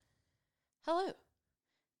Hello,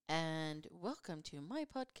 and welcome to my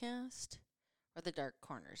podcast, where the dark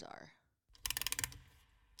corners are.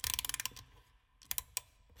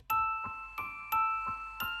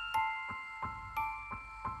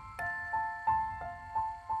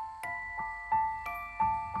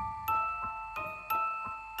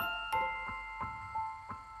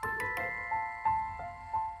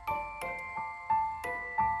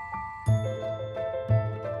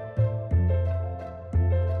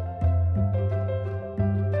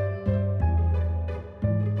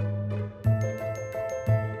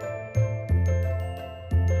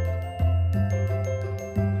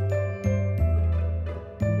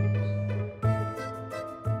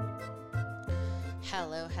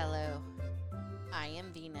 Hello. I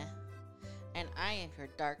am Vina, and I am your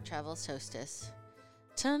Dark Travels hostess.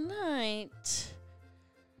 Tonight,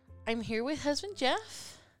 I'm here with husband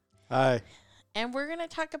Jeff. Hi. And we're going to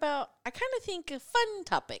talk about, I kind of think, a fun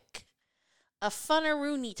topic. A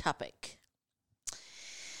funnaroony topic.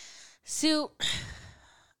 So,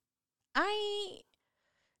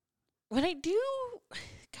 when I do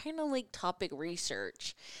kind of like topic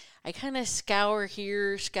research, I kind of scour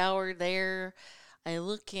here, scour there. I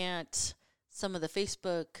look at some of the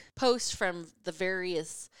Facebook posts from the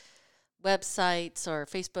various websites or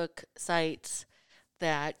Facebook sites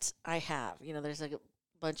that I have. You know, there's like a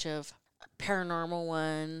bunch of paranormal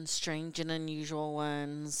ones, strange and unusual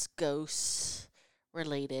ones, ghosts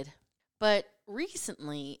related. But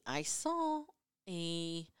recently I saw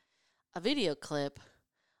a video clip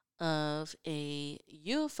of a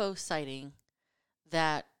UFO sighting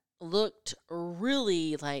that looked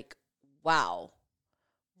really like, wow,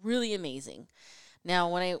 really amazing. Now,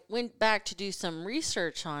 when I went back to do some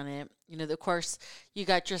research on it, you know, of course, you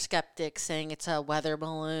got your skeptics saying it's a weather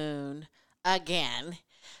balloon again.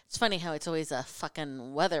 It's funny how it's always a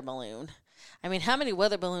fucking weather balloon. I mean, how many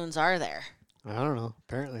weather balloons are there? I don't know.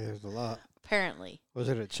 Apparently there's a lot. Apparently. Was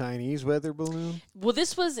it a Chinese weather balloon? Well,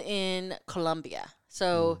 this was in Colombia.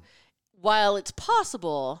 So while it's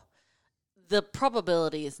possible, the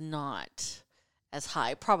probability is not as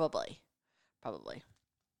high. Probably.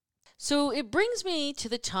 So it brings me to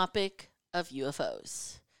the topic of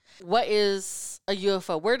UFOs. What is a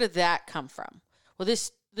UFO? Where did that come from? Well,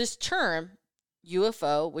 this term,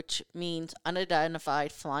 UFO, which means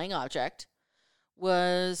unidentified flying object,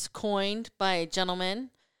 was coined by a gentleman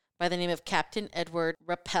by the name of Captain Edward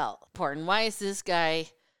Rappel. Important. Why is this guy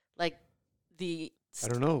like the... I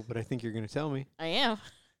don't know, but I think you're going to tell me. I am.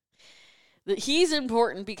 He's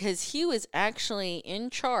important because he was actually in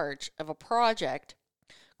charge of a project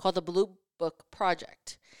called the Blue Book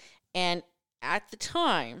Project. And at the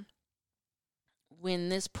time when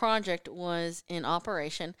this project was in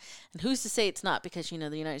operation, and who's to say it's not, because, you know,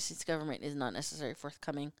 the United States government is not necessarily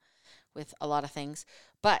forthcoming with a lot of things,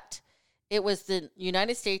 but it was the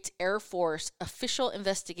United States Air Force official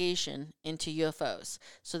investigation into UFOs.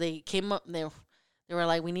 So they came up, they were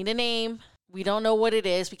like, we need a name. We don't know what it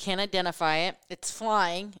is. We can't identify it. It's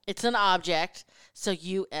flying. It's an object. So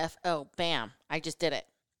UFO. Bam. I just did it.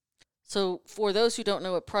 So for those who don't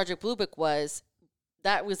know what Project Blue Book was,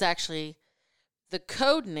 that was actually the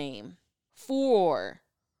code name for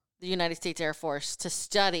the United States Air Force to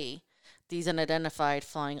study these unidentified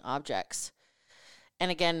flying objects.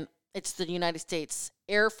 And again, it's the United States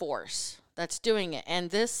Air Force that's doing it. And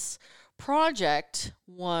this project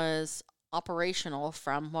was operational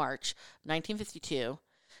from March 1952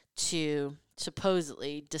 to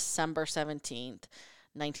supposedly December 17th,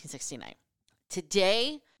 1969.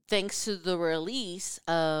 Today, thanks to the release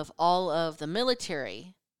of all of the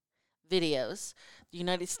military videos, the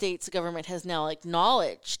United States government has now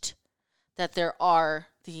acknowledged that there are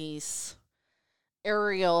these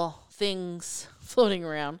aerial things floating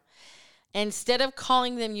around. Instead of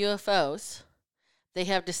calling them UFOs, they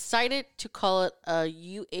have decided to call it a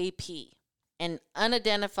UAP, an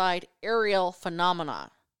unidentified aerial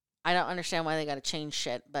phenomena. I don't understand why they got to change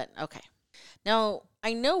shit, but okay. Now,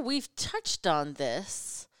 I know we've touched on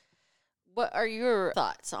this. What are your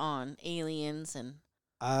thoughts on aliens? And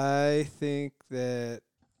I think that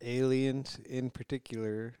aliens in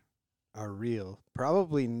particular are real.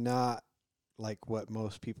 Probably not like what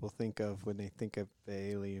most people think of when they think of the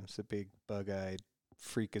aliens, the big bug-eyed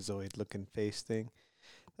freakazoid-looking face thing.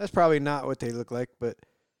 That's probably not what they look like, but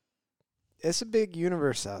it's a big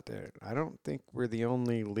universe out there. I don't think we're the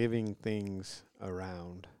only living things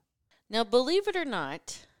around. now, believe it or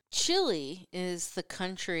not, Chile is the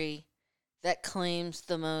country that claims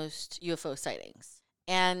the most UFO sightings.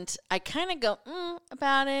 And I kind of go,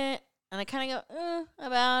 about it, and I kind of go,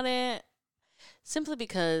 about it, simply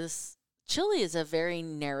because Chile is a very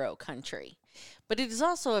narrow country. But it is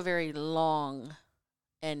also a very long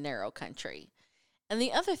and narrow country. And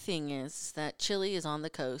the other thing is that Chile is on the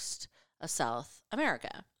coast of South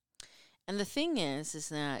America. And the thing is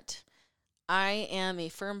that I am a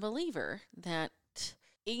firm believer that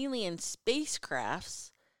alien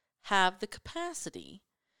spacecrafts have the capacity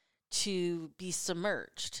to be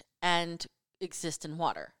submerged and exist in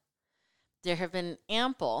water. There have been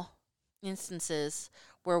ample instances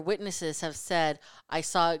where witnesses have said, I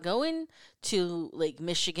saw it go into Lake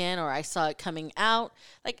Michigan, or I saw it coming out,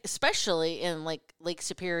 like especially in like Lake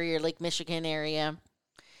Superior, Lake Michigan area.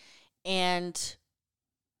 And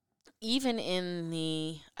even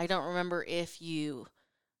in I don't remember if you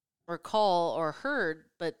recall or heard,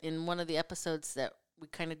 but in one of the episodes that we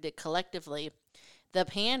kind of did collectively, the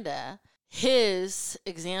panda, his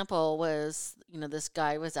example was, this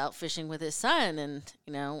guy was out fishing with his son, and,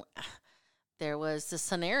 there was the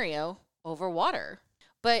scenario over water.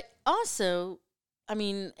 But also,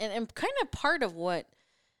 and kind of part of what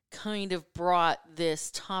kind of brought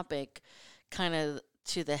this topic kind of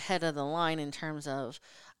to the head of the line in terms of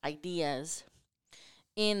ideas.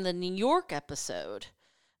 In the New York episode,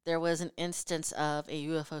 there was an instance of a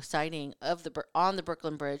UFO sighting on the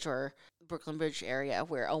Brooklyn Bridge or Brooklyn Bridge area,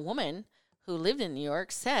 where a woman who lived in New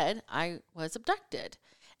York said, I was abducted.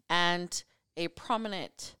 And a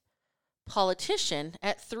prominent politician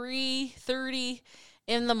at 3:30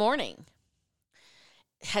 in the morning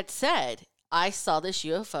had said, I saw this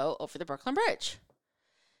UFO over the Brooklyn Bridge.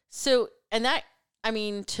 So, and that,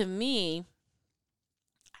 to me,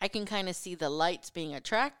 I can kind of see the lights being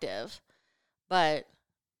attractive, but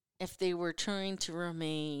if they were trying to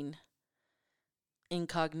remain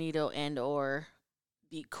incognito and or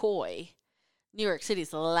be coy, New York City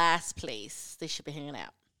is the last place they should be hanging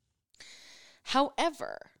out.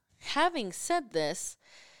 However, having said this,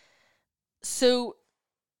 so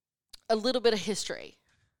a little bit of history,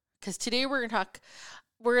 because today we're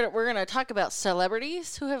gonna talk about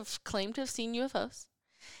celebrities who have claimed to have seen UFOs,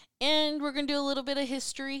 and we're gonna do a little bit of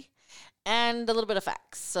history and a little bit of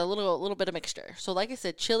facts, a little bit of mixture. So, like I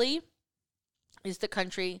said, Chile is the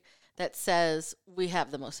country that says we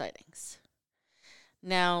have the most sightings.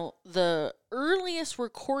 Now, the earliest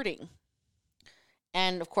recording,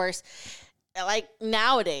 and of course, like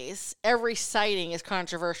nowadays, every sighting is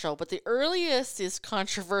controversial, but the earliest is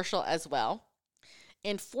controversial as well.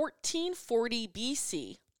 In 1440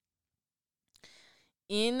 BC,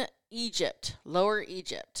 in Egypt, Lower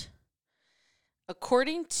Egypt,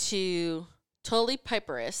 according to Tully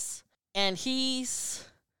Papyrus, and he's,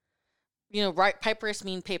 papyrus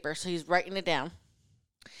mean paper, so he's writing it down.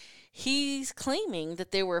 He's claiming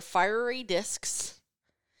that there were fiery discs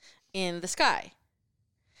in the sky.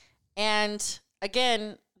 And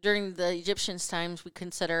again, during the Egyptians' times, we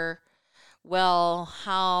consider, well,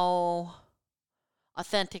 how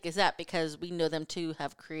authentic is that? Because we know them to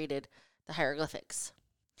have created the hieroglyphics,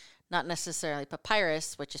 not necessarily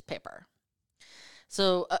papyrus, which is paper.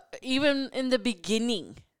 So even in the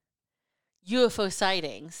beginning, UFO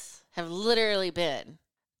sightings have literally been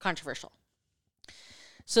controversial.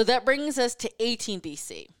 So that brings us to 18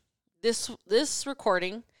 BC. This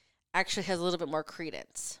recording actually has a little bit more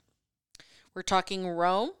credence. We're talking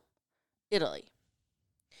Rome, Italy.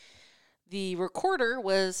 The recorder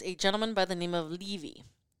was a gentleman by the name of Livy.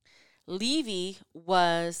 Livy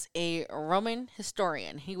was a Roman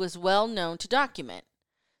historian. He was well known to document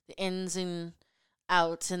the ins and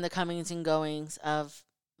outs and the comings and goings of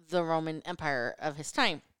the Roman Empire of his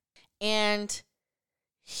time. And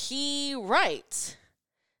he writes,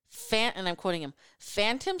 and I'm quoting him,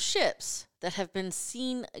 phantom ships that have been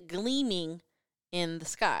seen gleaming in the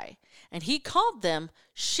sky. And he called them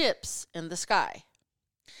ships in the sky.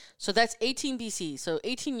 So that's 18 BC, so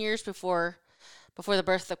 18 years before the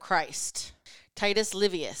birth of Christ. Titus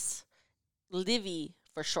Livius, Livy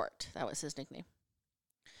for short, that was his nickname.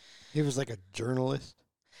 He was like a journalist?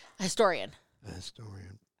 A historian. A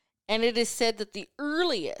historian. And it is said that the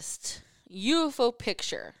earliest UFO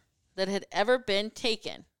picture that had ever been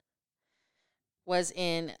taken was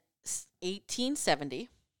in 1870,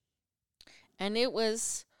 and it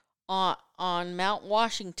was on Mount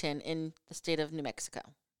Washington in the state of New Mexico.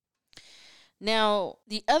 Now,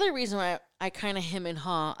 the other reason why I kind of hem and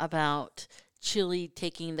haw about Chile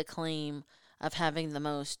taking the claim of having the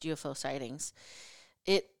most UFO sightings,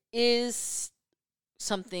 it is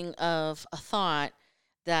something of a thought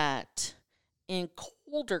that in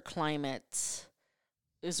colder climates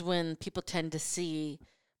is when people tend to see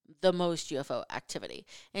the most UFO activity.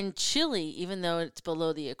 In Chile, even though it's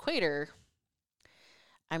below the equator,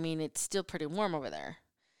 it's still pretty warm over there.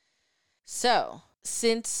 So,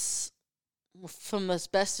 since, from as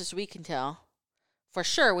best as we can tell, for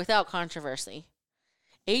sure, without controversy,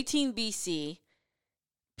 18 BC,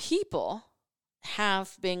 people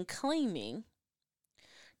have been claiming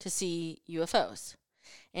to see UFOs.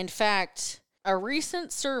 In fact, a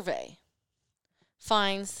recent survey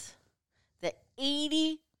finds that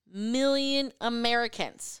 80 million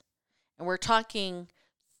Americans, and we're talking,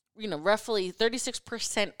 roughly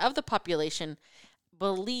 36% of the population,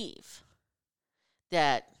 believe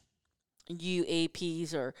that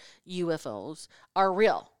UAPs or UFOs are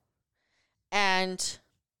real. And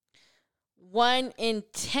 1 in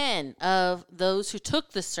 10 of those who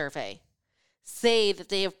took the survey say that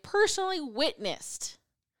they have personally witnessed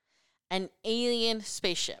an alien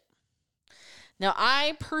spaceship. Now,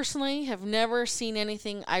 I personally have never seen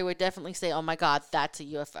anything I would definitely say, oh my God, that's a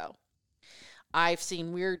UFO. I've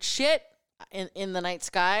seen weird shit in the night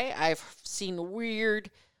sky. I've seen weird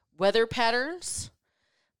weather patterns,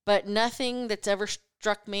 but nothing that's ever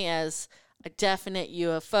struck me as a definite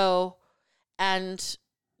UFO. And,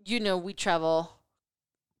 we travel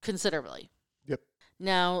considerably. Yep.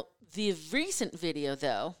 Now, the recent video,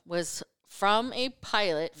 though, was from a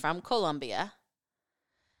pilot from Colombia,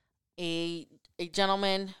 a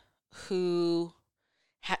gentleman who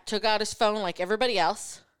took out his phone like everybody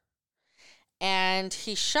else, and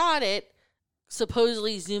he shot it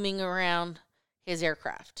supposedly zooming around his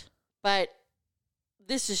aircraft. But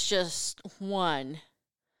this is just one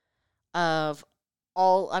of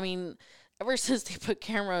all, ever since they put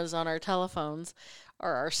cameras on our telephones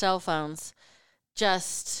or our cell phones,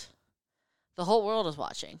 just the whole world is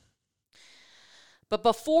watching. But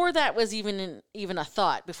before that was even a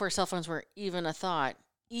thought, before cell phones were even a thought,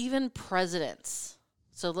 even presidents.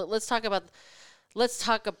 So let's talk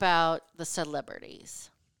about the celebrities.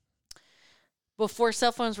 Before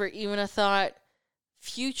cell phones were even a thought,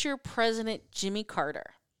 future President Jimmy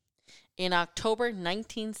Carter, in October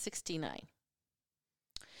 1969,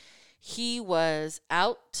 he was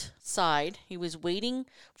outside. He was waiting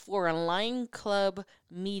for a Lion Club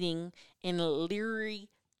meeting in Leary,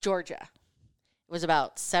 Georgia. It was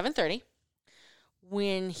about 7:30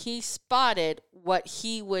 when he spotted what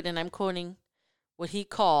he would, and I'm quoting, what he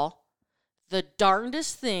call the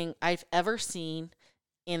darndest thing I've ever seen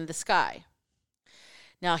in the sky.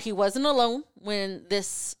 Now, he wasn't alone when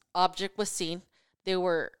this object was seen. There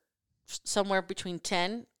were somewhere between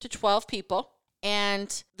 10 to 12 people.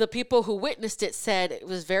 And the people who witnessed it said it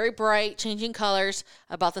was very bright, changing colors,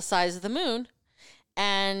 about the size of the moon.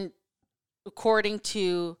 And according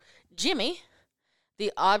to Jimmy,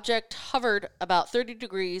 the object hovered about 30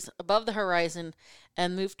 degrees above the horizon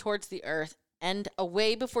and moved towards the earth and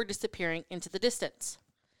away before disappearing into the distance.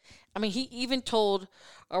 He even told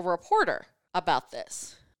a reporter about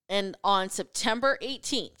this. And on September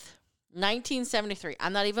 18th, 1973,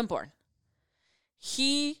 I'm not even born,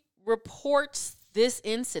 he reports this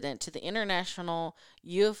incident to the International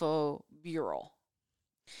UFO Bureau.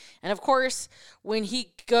 And of course, when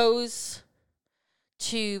he goes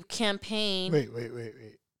to campaign... Wait.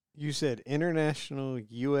 You said International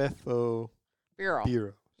UFO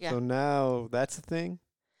Bureau. Yeah. So now that's a thing?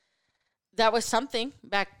 That was something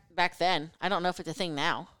back then. I don't know if it's a thing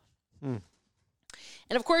now. And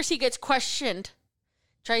of course, he gets questioned.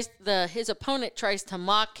 His opponent tries to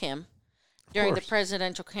mock him during the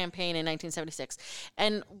presidential campaign in 1976.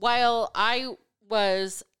 And while I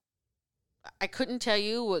couldn't tell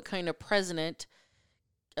you what kind of president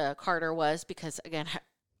Carter was, because again,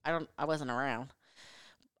 I wasn't around.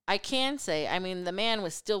 I can say, the man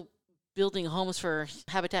was still building homes for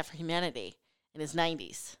Habitat for Humanity in his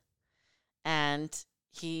 90s. And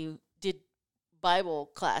he did Bible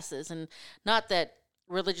classes, and not that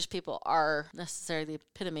religious people are necessarily the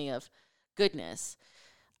epitome of goodness.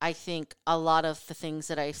 I think a lot of the things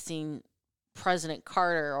that I've seen President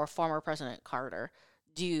Carter or former President Carter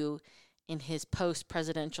do in his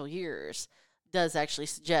post-presidential years does actually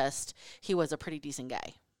suggest he was a pretty decent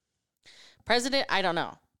guy. President, I don't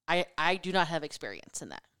know. I do not have experience in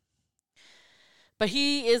that. But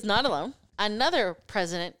he is not alone. Another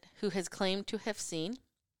president who has claimed to have seen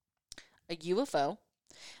a UFO,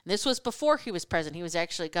 and this was before he was president. He was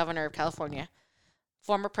actually governor of California,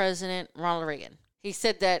 former President Ronald Reagan. He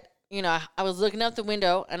said that, I was looking out the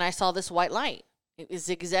window and I saw this white light. It was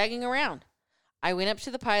zigzagging around. I went up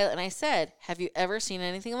to the pilot and I said, "Have you ever seen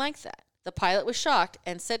anything like that?" The pilot was shocked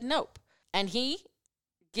and said nope. And he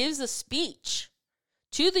gives a speech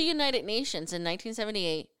to the United Nations in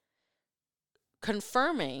 1978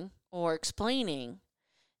 confirming or explaining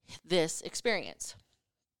this experience.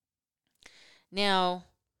 Now,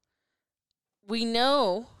 we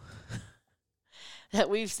know that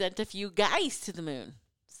we've sent a few guys to the moon.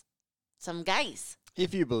 Some guys.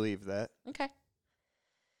 If you believe that. Okay.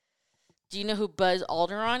 Do you know who Buzz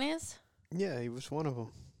Aldrin is? Yeah, he was one of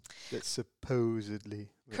them that supposedly went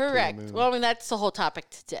to the Correct. moon. Well, I mean, that's the whole topic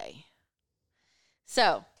today.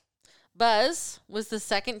 So, Buzz was the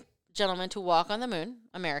second gentleman to walk on the moon,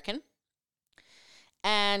 American.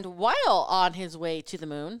 And while on his way to the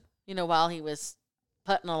moon, while he was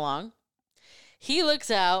putting along, he looks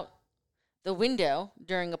out the window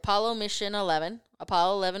during Apollo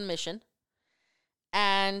 11 mission,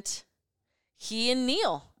 and he and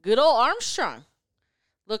Neil, good old Armstrong,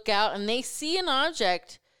 look out and they see an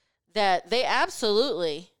object that they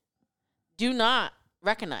absolutely do not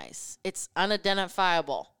recognize. It's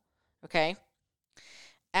unidentifiable, okay?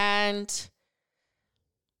 And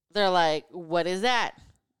they're like, what is that?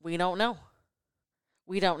 We don't know.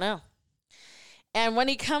 And when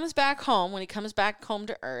he comes back home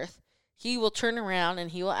to Earth, he will turn around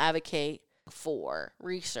and he will advocate for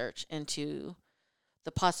research into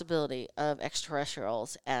the possibility of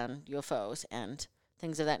extraterrestrials and UFOs and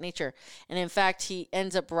things of that nature. And in fact, he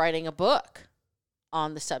ends up writing a book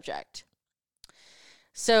on the subject.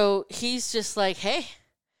 So he's just like, hey,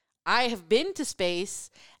 I have been to space,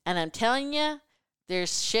 and I'm telling you,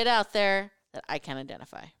 there's shit out there that I can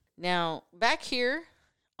identify. Now, back here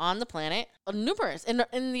on the planet, numerous.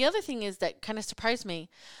 And the other thing is that kind of surprised me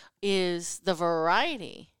is the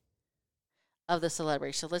variety of the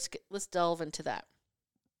celebrities. So let's delve into that.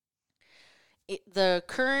 The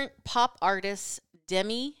current pop artist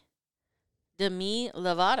Demi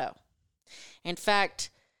Lovato. In fact,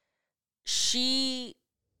 she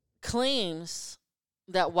claims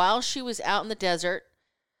that while she was out in the desert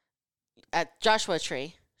at Joshua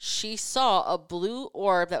Tree, she saw a blue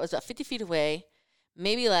orb that was about 50 feet away,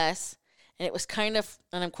 maybe less, and it was kind of,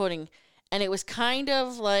 and I'm quoting, and it was kind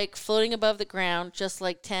of like floating above the ground, just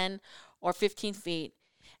like 10 or 15 feet,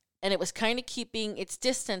 and it was kind of keeping its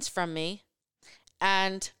distance from me.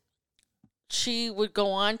 And she would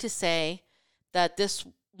go on to say that this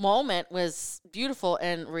moment was beautiful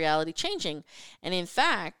and reality changing. And in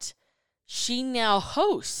fact, she now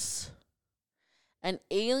hosts an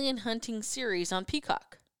alien hunting series on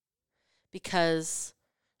Peacock because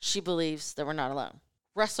she believes that we're not alone.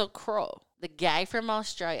 Russell Crowe, the guy from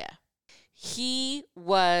Australia, he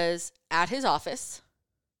was at his office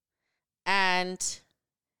and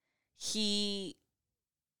he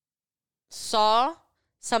saw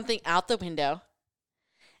something out the window,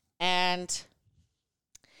 and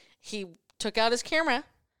he took out his camera,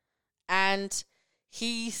 and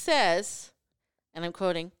he says, and I'm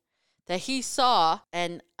quoting, that he saw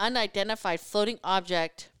an unidentified floating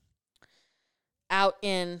object out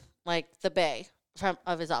in like the bay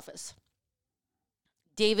of his office.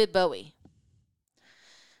 David Bowie,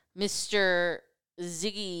 Mr.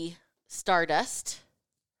 Ziggy Stardust,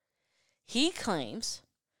 he claims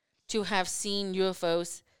to have seen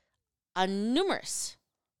UFOs numerous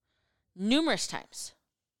times.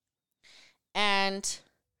 And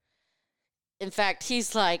in fact,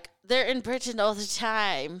 he's like, they're in Britain all the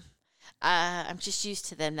time. I'm just used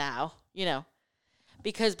to them now,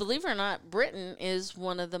 because believe it or not, Britain is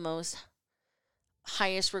one of the most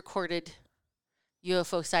highest recorded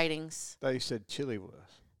UFO sightings. I thought you said Chile was.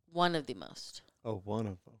 One of the most. Oh, one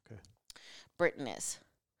of them. Okay. Britain is.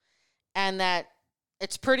 And that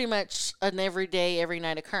it's pretty much an everyday, every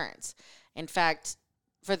night occurrence. In fact,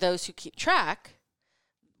 for those who keep track,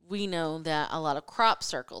 we know that a lot of crop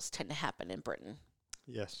circles tend to happen in Britain.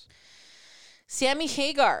 Yes. Sammy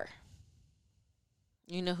Hagar.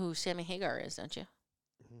 You know who Sammy Hagar is, don't you?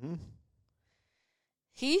 Mm-hmm.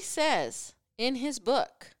 He says in his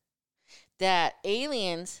book that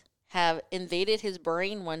aliens have invaded his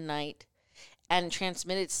brain one night and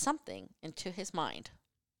transmitted something into his mind.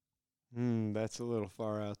 That's a little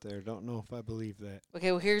far out there. Don't know if I believe that.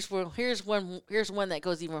 Okay, well here's one that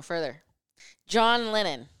goes even further. John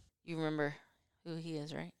Lennon. You remember who he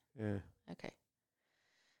is, right? Yeah. Okay.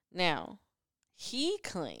 Now, he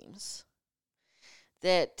claims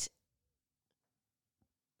that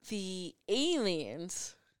the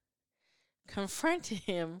aliens confronted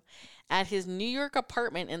him at his New York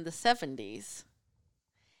apartment in the 70s,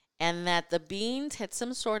 and that the beings had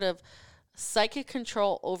some sort of psychic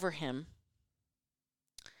control over him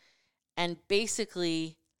and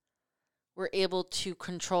basically were able to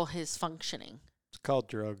control his functioning. It's called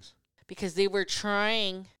drugs. Because they were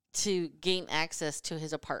trying to gain access to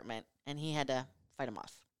his apartment, and he had to fight them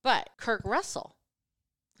off. But Kurt Russell,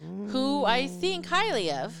 who I think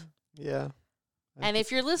highly of. Yeah. And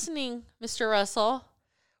if you're listening, Mr. Russell,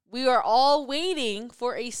 we are all waiting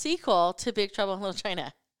for a sequel to Big Trouble in Little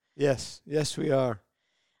China. Yes. Yes, we are.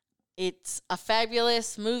 It's a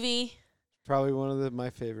fabulous movie. Probably one of my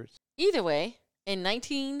favorites. Either way, in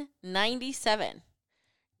 1997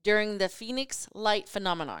 during the Phoenix Light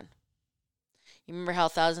phenomenon. You remember how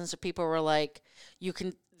thousands of people were like,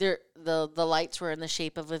 the lights were in the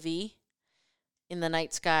shape of a V in the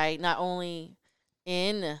night sky, not only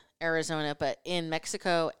in Arizona, but in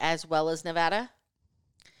Mexico as well as Nevada.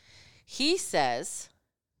 He says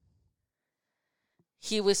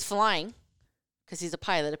he was flying, because he's a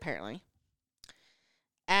pilot apparently,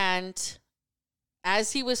 and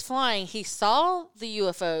as he was flying, he saw the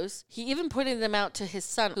UFOs. He even pointed them out to his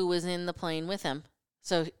son, who was in the plane with him.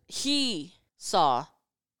 So he saw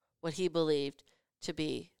what he believed to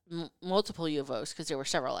be multiple UFOs, because there were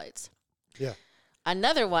several lights. Yeah.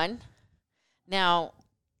 Another one. Now,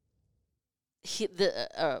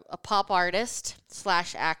 a pop artist /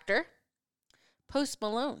 actor, Post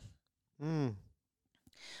Malone,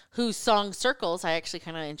 whose song Circles I actually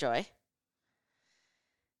kind of enjoy.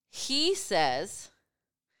 He says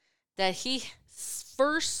that his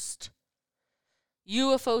first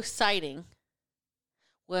UFO sighting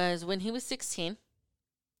was when he was 16.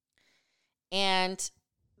 And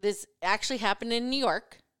this actually happened in New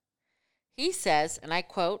York. He says, and I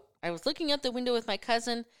quote, "I was looking out the window with my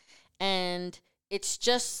cousin, and it's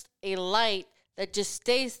just a light that just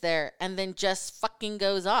stays there and then just fucking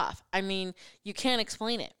goes off. I mean, you can't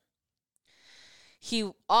explain it." He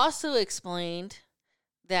also explained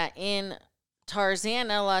that in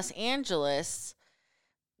Tarzana, Los Angeles,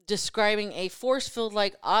 describing a force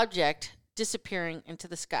field-like object disappearing into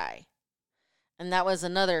the sky. And that was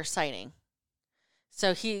another sighting.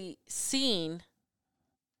 So he seen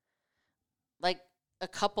like a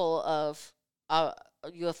couple of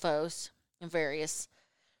UFOs in various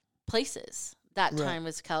places. That time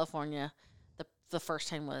was California. The first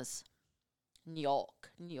time was New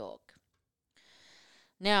York.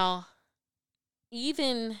 Now,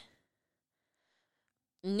 even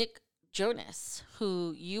Nick Jonas,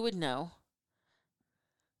 who you would know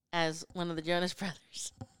as one of the Jonas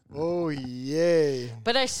Brothers. Oh, yay.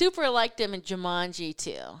 But I super liked him in Jumanji,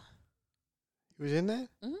 too. He was in that?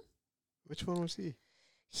 Mm-hmm. Which one was he?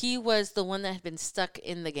 He was the one that had been stuck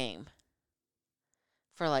in the game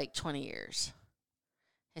for like 20 years.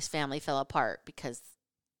 His family fell apart because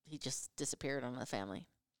he just disappeared on the family.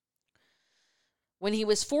 When he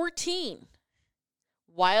was 14,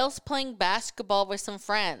 whilst playing basketball with some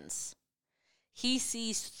friends, he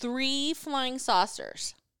sees 3 flying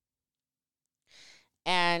saucers.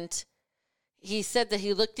 And he said that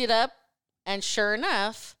he looked it up, and sure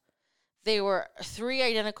enough, they were 3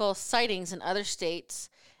 identical sightings in other states.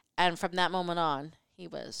 And from that moment on, he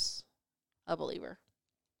was a believer.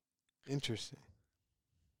 Interesting.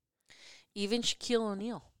 Even Shaquille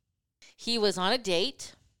O'Neal. He was on a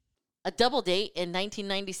double date in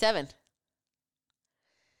 1997.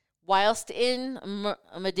 Whilst in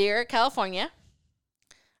Madera, California.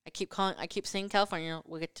 I keep saying California.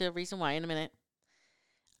 We'll get to the reason why in a minute.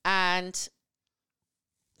 And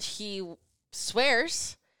he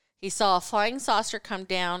swears he saw a flying saucer come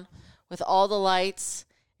down with all the lights,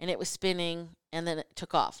 and it was spinning, and then it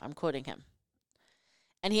took off. I'm quoting him.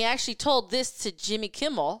 And he actually told this to Jimmy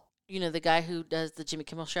Kimmel, you know, the guy who does the Jimmy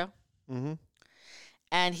Kimmel show. Mm-hmm.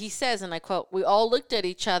 And he says, and I quote, "We all looked at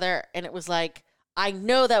each other, and it was like, I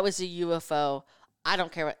know that was a UFO. I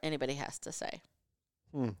don't care what anybody has to say."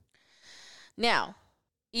 Now,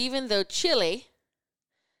 even though Chile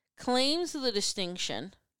claims the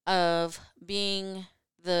distinction of being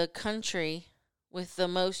the country with the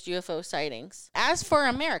most UFO sightings, as for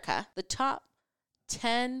America, the top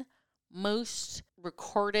 10 most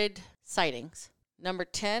recorded sightings, number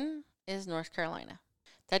 10 is North Carolina.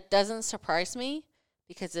 That doesn't surprise me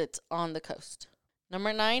because it's on the coast.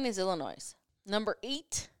 Number 9 is Illinois. Number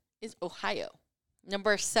 8 is Ohio.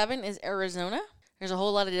 Number 7 is Arizona. There's a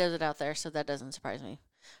whole lot of desert out there, so that doesn't surprise me.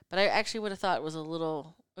 But I actually would have thought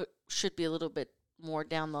it should be a little bit more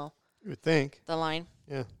down the You would think. the line.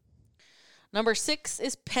 Yeah. Number 6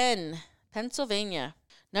 is Pennsylvania.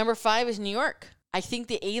 Number 5 is New York. I think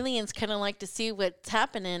the aliens kind of like to see what's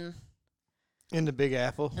happening In the Big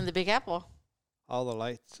Apple. in the Big Apple. All the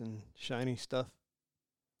lights and shiny stuff.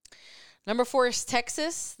 Number 4 is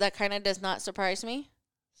Texas. That kind of does not surprise me.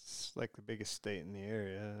 It's like the biggest state in the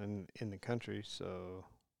area and in the country, so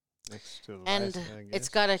next to Alaska, And I guess. it's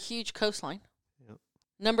got a huge coastline. Yep.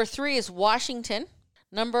 Number 3 is Washington.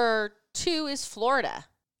 Number 2 is Florida.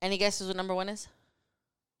 Any guesses what number 1 is?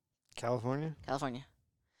 California? California.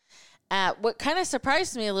 What kind of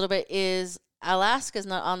surprised me a little bit is Alaska's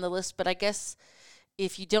not on the list, but I guess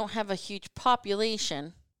if you don't have a huge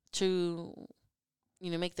population to,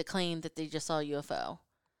 make the claim that they just saw a UFO,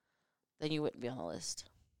 then you wouldn't be on the list.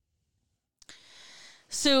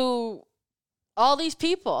 So all these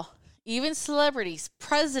people, even celebrities,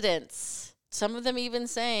 presidents, some of them even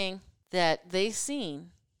saying that they've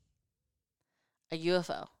seen a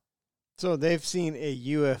UFO. So they've seen a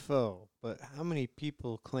UFO, but how many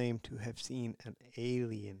people claim to have seen an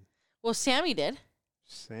alien? Well, Sammy did.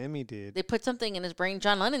 Sammy did. They put something in his brain.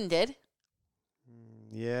 John Lennon did.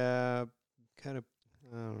 Yeah, kind of.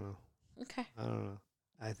 I don't know. Okay. I don't know.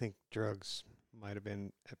 I think drugs might have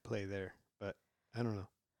been at play there, but I don't know.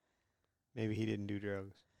 Maybe he didn't do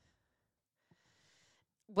drugs.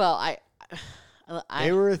 Well,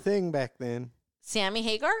 They were a thing back then. Sammy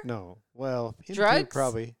Hagar? No. Well, him too, Drugs?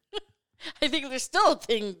 probably. I think they're still a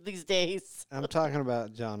thing these days. I'm talking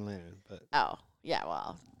about John Lennon, but Oh, yeah,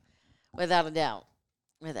 well, without a doubt.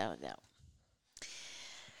 Without a doubt.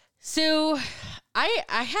 So, I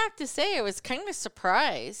have to say I was kind of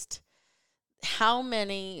surprised how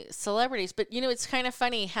many celebrities, but it's kind of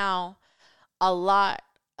funny how a lot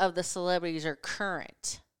of the celebrities are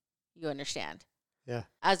current. You understand? yeah.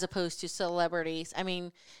 As opposed to celebrities. I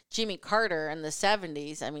mean, Jimmy Carter in the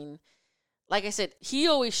 70s, I mean, like I said, he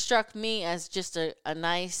always struck me as just a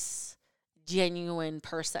nice, genuine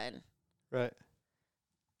person. Right.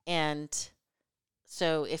 And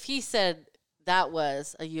so if he said that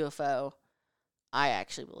was a UFO, I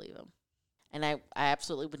actually believe him. And I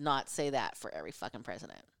absolutely would not say that for every fucking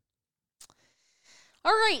president.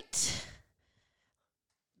 All right.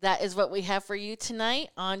 That is what we have for you tonight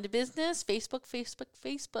on to business.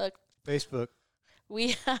 Facebook.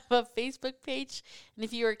 We have a Facebook page. And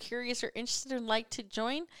if you are curious or interested and like to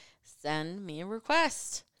join, send me a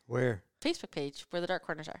request. Where? Facebook page where the dark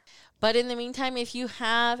corners are. But in the meantime, if you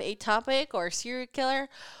have a topic or a serial killer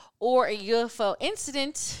or a UFO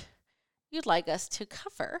incident you'd like us to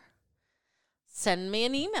cover, send me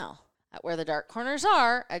an email at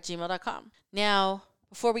wherethedarkcornersare@gmail.com. Now,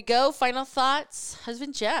 before we go, final thoughts,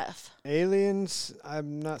 husband Jeff. Aliens,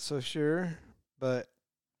 I'm not so sure, but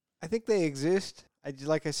I think they exist.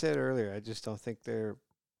 Like I said earlier, I just don't think they're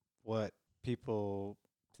what people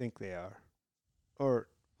think they are. Or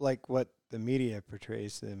like what the media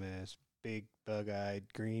portrays them as, big,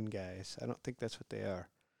 bug-eyed, green guys. I don't think that's what they are.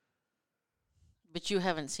 But you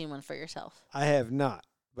haven't seen one for yourself. I have not,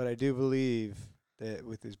 but I do believe that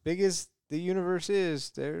with as big as the universe is,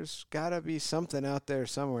 there's got to be something out there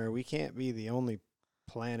somewhere. We can't be the only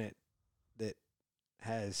planet that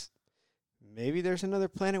has. Maybe there's another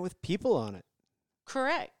planet with people on it.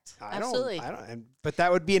 Correct. Absolutely. But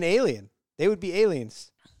that would be an alien. They would be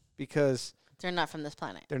aliens because they're not from this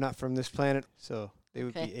planet. They're not from this planet, so they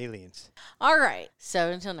would be aliens. All right.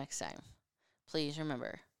 So until next time, please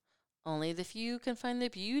remember, only the few can find the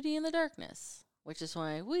beauty in the darkness, which is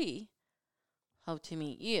why we hope to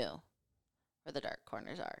meet you where the dark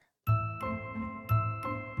corners are.